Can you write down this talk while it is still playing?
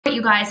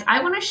you guys,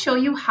 I want to show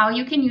you how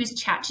you can use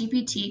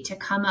ChatGPT to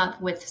come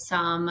up with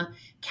some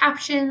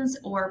captions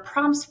or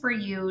prompts for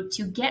you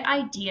to get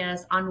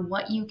ideas on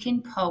what you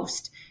can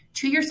post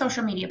to your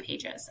social media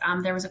pages.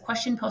 There was a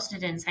question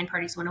posted in Sign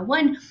Parties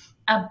 101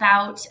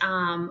 about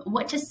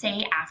what to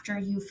say after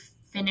you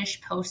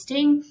finish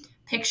posting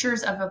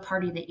pictures of a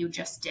party that you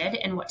just did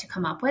and what to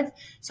come up with.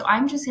 So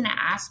I'm just going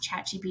to ask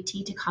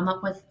ChatGPT to come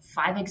up with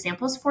 5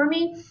 examples for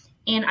me,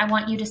 and I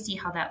want you to see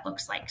how that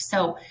looks like.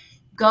 So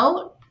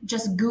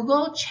just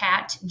Google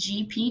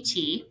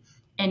ChatGPT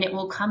and it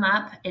will come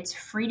up. It's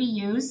free to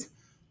use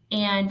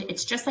and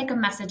it's just like a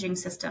messaging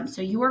system.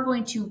 So you are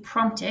going to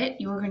prompt it.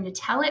 You are going to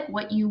tell it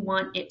what you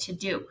want it to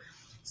do.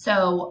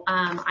 So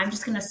I'm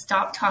just going to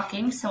stop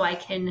talking so I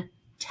can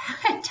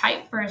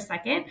type for a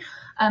second,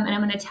 and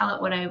I'm going to tell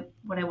it what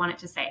I want it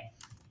to say.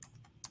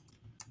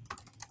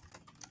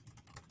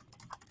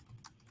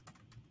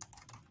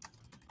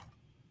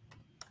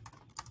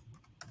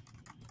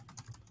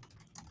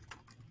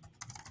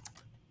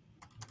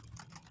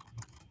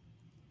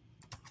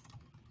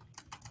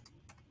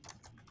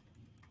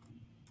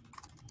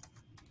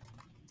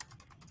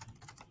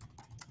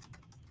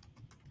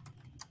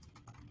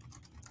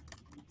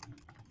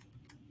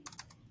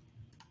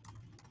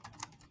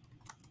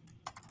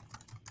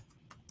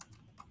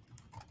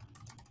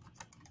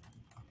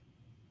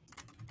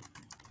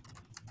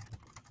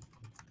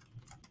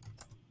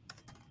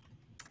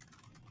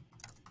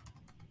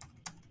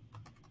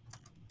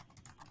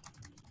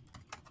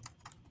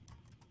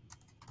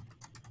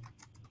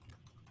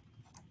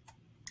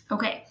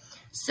 Okay,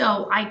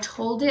 so I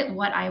told it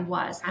what I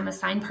was. I'm a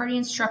sign party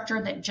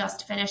instructor that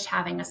just finished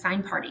having a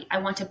sign party. I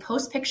want to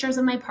post pictures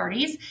of my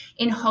parties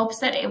in hopes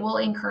that it will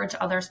encourage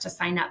others to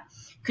sign up.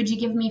 Could you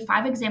give me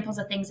 5 examples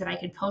of things that I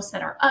could post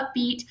that are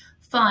upbeat,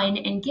 fun,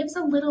 and gives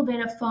a little bit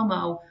of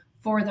FOMO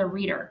for the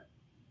reader?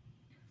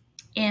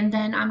 And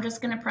then I'm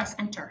just going to press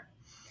enter.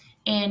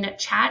 And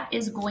chat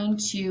is going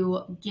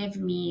to give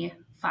me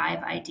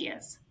 5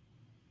 ideas.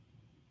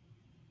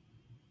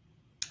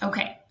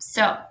 Okay,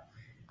 so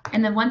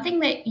and the one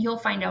thing that you'll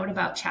find out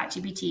about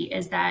ChatGPT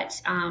is that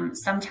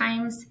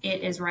sometimes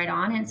it is right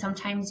on and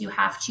sometimes you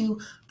have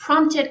to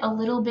prompt it a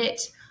little bit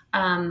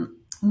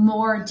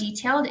more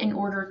detailed in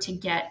order to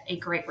get a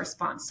great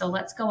response. So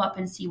let's go up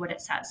and see what it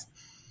says.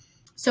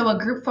 So a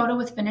group photo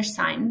with finished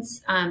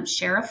signs,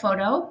 share a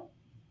photo,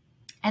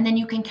 and then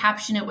you can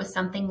caption it with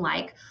something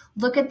like,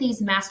 look at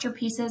these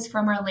masterpieces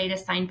from our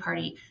latest sign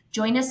party.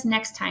 Join us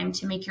next time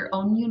to make your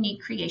own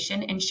unique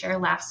creation and share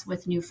laughs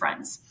with new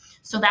friends.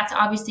 So that's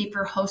obviously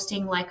for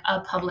hosting like a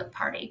public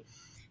party.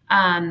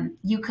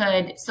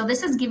 So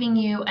this is giving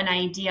you an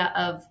idea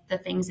of the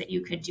things that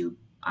you could do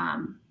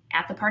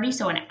at the party.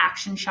 So an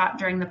action shot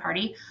during the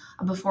party,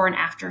 a before and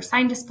after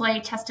sign display,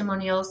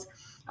 testimonials.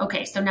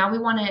 Okay, so now we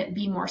want to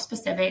be more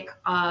specific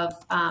of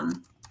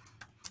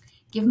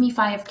give me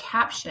 5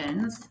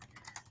 captions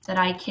that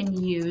I can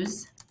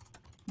use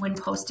when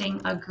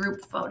posting a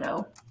group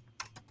photo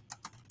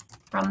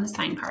from the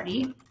sign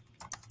party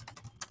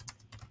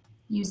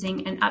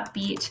using an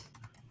upbeat,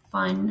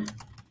 fun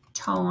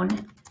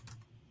tone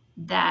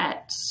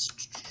that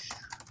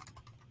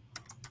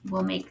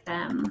will make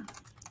them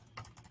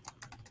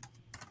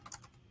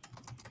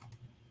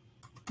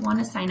want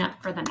to sign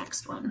up for the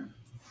next one.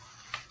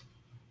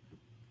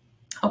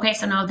 Okay,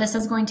 so now this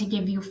is going to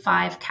give you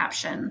 5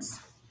 captions.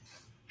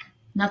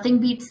 Nothing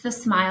beats the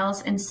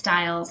smiles and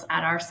styles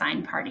at our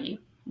sign party.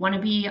 Want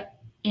to be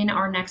in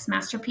our next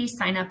masterpiece?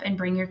 Sign up and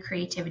bring your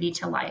creativity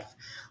to life.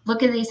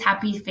 Look at these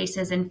happy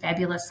faces and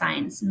fabulous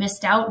signs.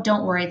 Missed out?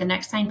 Don't worry. The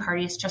next sign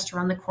party is just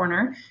around the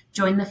corner.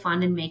 Join the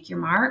fun and make your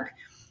mark.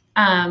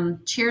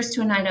 Cheers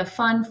to a night of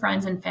fun,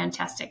 friends, and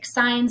fantastic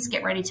signs.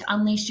 Get ready to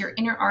unleash your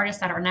inner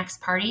artist at our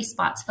next party.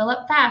 Spots fill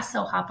up fast,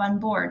 so hop on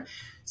board.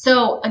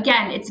 So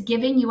again, it's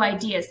giving you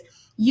ideas.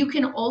 You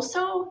can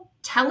also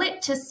tell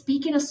it to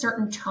speak in a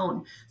certain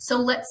tone. So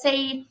let's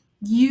say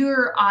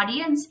your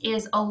audience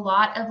is a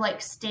lot of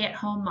like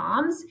stay-at-home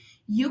moms.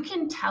 You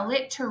can tell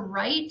it to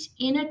write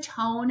in a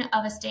tone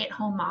of a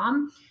stay-at-home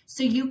mom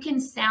so you can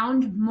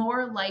sound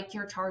more like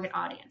your target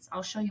audience.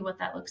 I'll show you what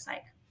that looks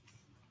like.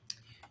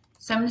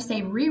 So I'm going to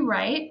say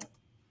rewrite.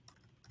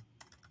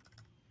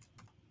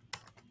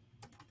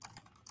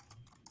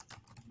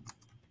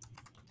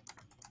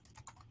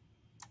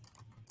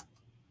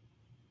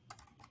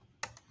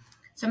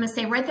 So I'm going to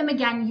say write them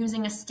again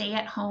using a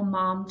stay-at-home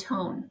mom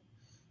tone.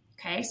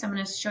 Okay, so I'm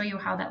going to show you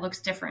how that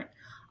looks different.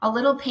 A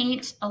little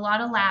paint, a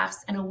lot of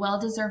laughs, and a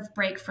well-deserved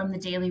break from the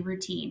daily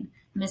routine.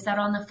 Miss out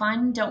on the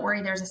fun? Don't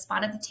worry, there's a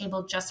spot at the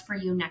table just for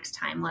you next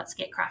time. Let's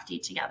get crafty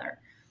together.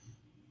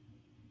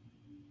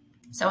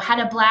 So had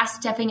a blast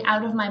stepping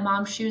out of my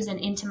mom's shoes and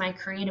into my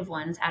creative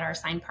ones at our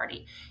sign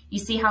party. You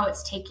see how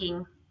it's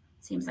taking,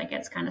 seems like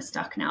it's kind of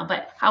stuck now,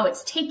 but how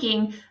it's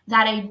taking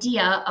that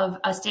idea of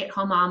a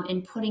stay-at-home mom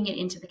and putting it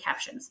into the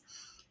captions.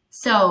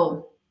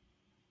 So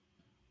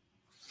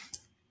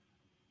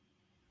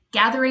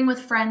gathering with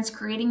friends,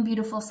 creating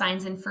beautiful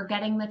signs, and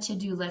forgetting the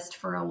to-do list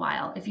for a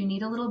while. If you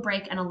need a little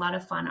break and a lot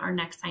of fun, our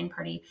next sign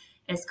party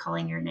is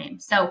calling your name.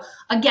 So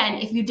again,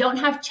 if you don't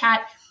have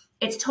chat,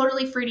 it's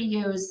totally free to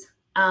use.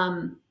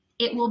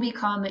 It will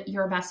become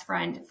your best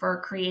friend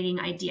for creating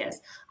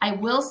ideas. I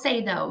will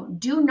say though,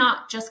 do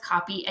not just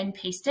copy and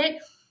paste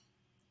it.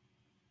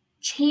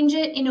 Change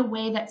it in a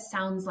way that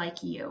sounds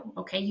like you,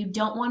 okay? You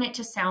don't want it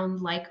to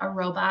sound like a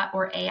robot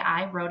or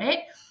AI wrote it.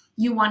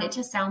 You want it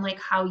to sound like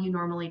how you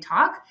normally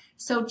talk.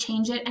 So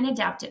change it and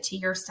adapt it to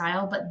your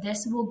style, but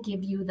this will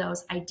give you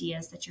those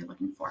ideas that you're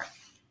looking for.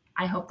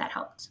 I hope that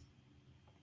helped.